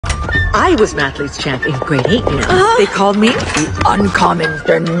I was Mathley's champ in grade 8, you know. They called me the uncommon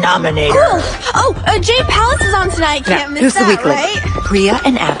denominator. Cool. Jade Palace is on tonight. Can't miss that, right? Priya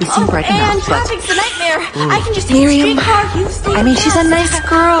and Abby seem bright enough. And traffic's a nightmare. I can just take a streetcar. You stay. I mean, she's a nice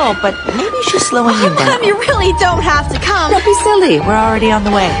girl, but maybe she's slowing you down. You really don't have to come. Don't be silly. We're already on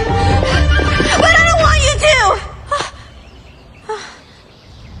the way. But I don't want you to.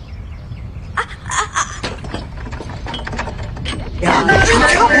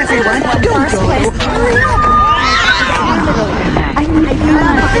 Everyone, don't go.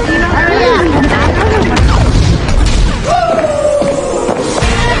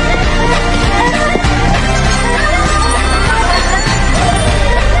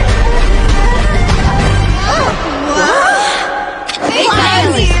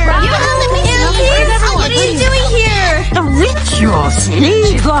 What are you doing here? The ritual,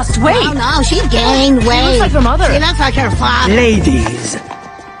 see? She's lost weight. Oh, no, she gained weight. She looks like her mother. She looks like her father. Ladies.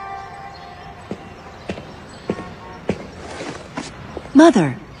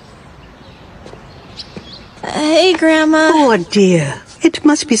 Mother. Hey, Grandma. Oh, dear. It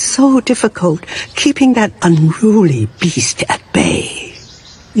must be so difficult keeping that unruly beast at bay.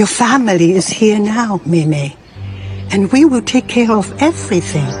 Your family is here now, Mimi. And we will take care of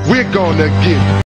everything. We're gonna get